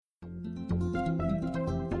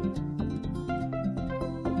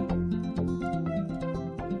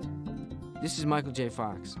This is Michael J.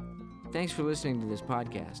 Fox. Thanks for listening to this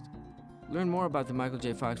podcast. Learn more about the Michael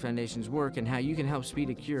J. Fox Foundation's work and how you can help speed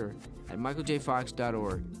a cure at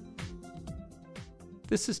michaeljfox.org.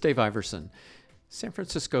 This is Dave Iverson. San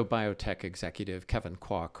Francisco biotech executive Kevin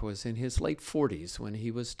Kwok was in his late 40s when he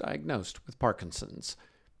was diagnosed with Parkinson's.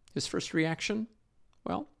 His first reaction?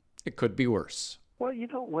 Well, it could be worse. Well,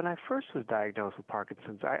 when I first was diagnosed with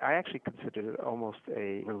Parkinson's, I actually considered it almost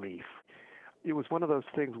a relief. It was one of those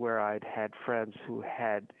things where I'd had friends who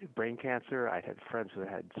had brain cancer, I'd had friends who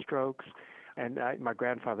had strokes, and my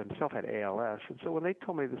grandfather himself had ALS. And so when they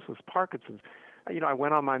told me this was Parkinson's, I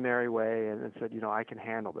went on my merry way and said, I can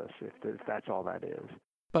handle this if that's all that is.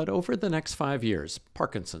 But over the next 5 years,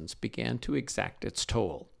 Parkinson's began to exact its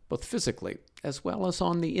toll, both physically as well as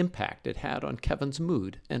on the impact it had on Kevin's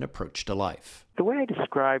mood and approach to life. The way I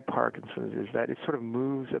describe Parkinson's is that it sort of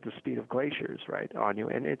moves at the speed of glaciers, right, on you,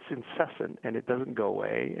 and it's incessant and it doesn't go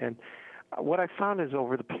away. And what I found is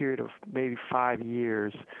over the period of maybe 5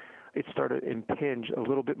 years, it started to impinge a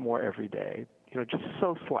little bit more every day, just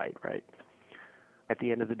so slight, right? At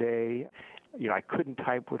the end of the day, I couldn't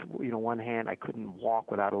type with one hand, I couldn't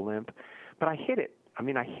walk without a limp, but I hit it.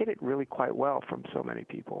 I hit it really quite well from so many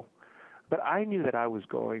people. But I knew that I was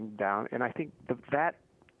going down, and I think that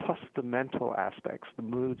plus the mental aspects, the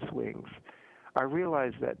mood swings, I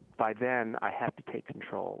realized that by then I had to take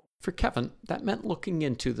control. For Kevin, that meant looking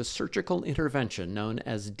into the surgical intervention known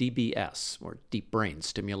as DBS, or deep brain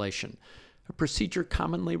stimulation, a procedure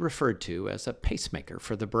commonly referred to as a pacemaker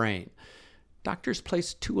for the brain. Doctors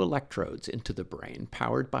place 2 electrodes into the brain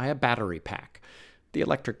powered by a battery pack. The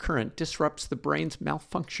electric current disrupts the brain's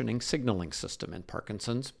malfunctioning signaling system in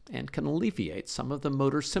Parkinson's and can alleviate some of the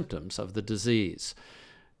motor symptoms of the disease.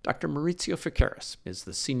 Dr. Maurizio Ficaris is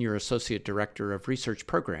the Senior Associate Director of Research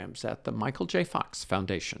Programs at the Michael J. Fox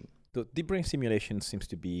Foundation. So deep brain stimulation seems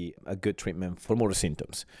to be a good treatment for motor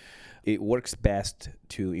symptoms. It works best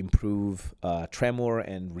to improve tremor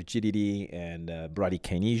and rigidity and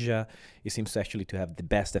bradykinesia. It seems actually to have the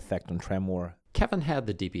best effect on tremor. Kevin had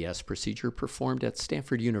the DBS procedure performed at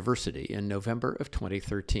Stanford University in November of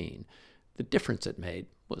 2013. The difference it made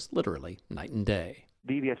was literally night and day.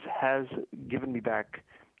 DBS has given me back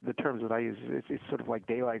the terms that I use. It's sort of like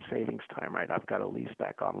daylight savings time, right? I've got a lease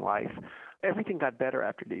back on life. Everything got better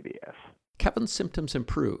after DBS. Kevin's symptoms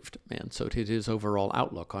improved, and so did his overall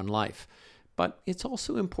outlook on life. But it's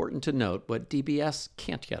also important to note what DBS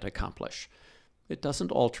can't yet accomplish. It doesn't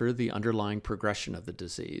alter the underlying progression of the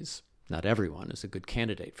disease. Not everyone is a good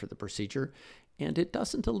candidate for the procedure, and it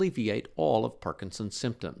doesn't alleviate all of Parkinson's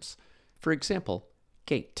symptoms. For example,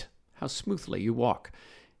 gait, how smoothly you walk.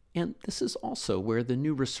 And this is also where the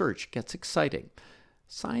new research gets exciting.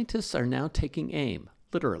 Scientists are now taking aim,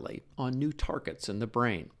 literally, on new targets in the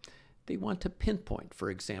brain. They want to pinpoint, for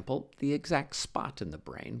example, the exact spot in the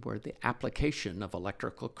brain where the application of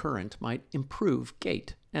electrical current might improve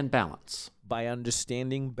gait and balance. By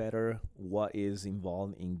understanding better what is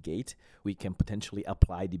involved in gait, we can potentially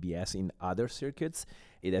apply DBS in other circuits.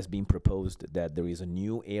 It has been proposed that there is a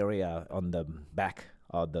new area on the back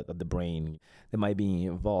of the brain that might be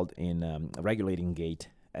involved in regulating gait,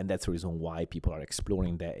 and that's the reason why people are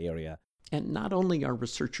exploring that area. And not only are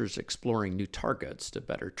researchers exploring new targets to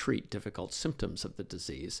better treat difficult symptoms of the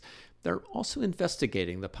disease, they're also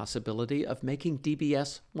investigating the possibility of making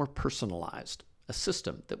DBS more personalized, a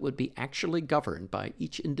system that would be actually governed by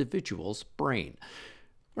each individual's brain.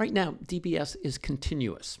 Right now, DBS is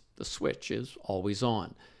continuous. The switch is always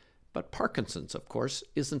on. But Parkinson's, of course,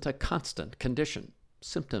 isn't a constant condition.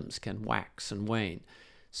 Symptoms can wax and wane.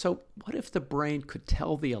 So what if the brain could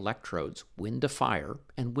tell the electrodes when to fire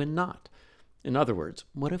and when not? In other words,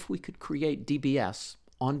 what if we could create DBS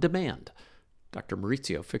on demand? Dr.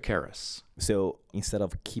 Maurizio Ficaris. So instead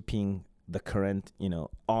of keeping the current,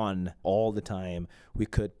 on all the time, we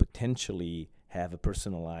could potentially have a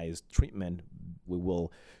personalized treatment. We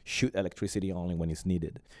will shoot electricity only when it's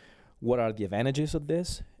needed. What are the advantages of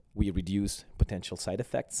this? We reduce potential side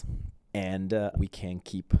effects, and we can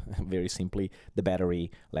keep, very simply, the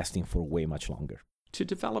battery lasting for way much longer. To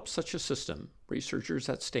develop such a system, researchers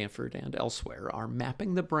at Stanford and elsewhere are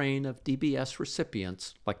mapping the brain of DBS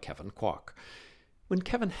recipients like Kevin Kwok. When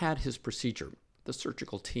Kevin had his procedure, the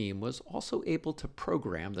surgical team was also able to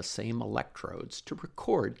program the same electrodes to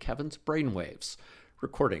record Kevin's brainwaves,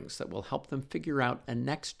 recordings that will help them figure out a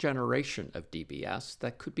next generation of DBS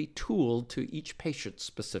that could be tooled to each patient's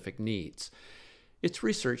specific needs. It's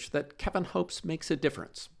research that Kevin hopes makes a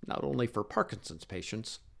difference, not only for Parkinson's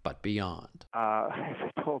patients, but beyond. As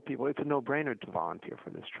I told people, it's a no-brainer to volunteer for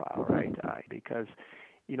this trial, right? Because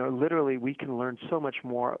literally we can learn so much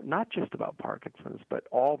more, not just about Parkinson's, but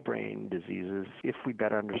all brain diseases if we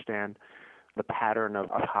better understand the pattern of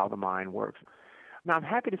how the mind works. Now, I'm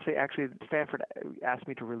happy to say, actually, Stanford asked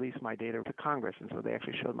me to release my data to Congress, and so they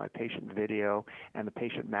actually showed my patient video and the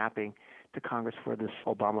patient mapping to Congress for this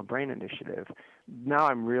Obama Brain Initiative. Now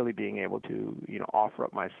I'm really being able to, offer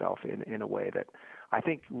up myself in a way that I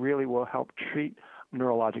think really will help treat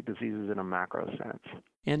neurologic diseases in a macro sense.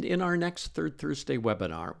 And in our next Third Thursday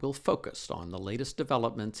webinar, we'll focus on the latest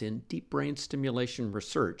developments in deep brain stimulation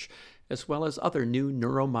research, as well as other new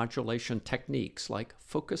neuromodulation techniques like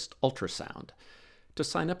focused ultrasound. To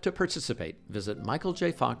sign up to participate, visit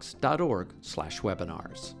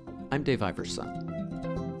michaeljfox.org/webinars. I'm Dave Iverson.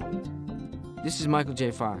 This is Michael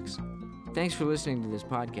J. Fox. Thanks for listening to this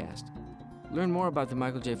podcast. Learn more about the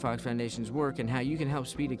Michael J. Fox Foundation's work and how you can help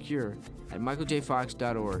speed a cure at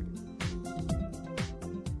michaeljfox.org.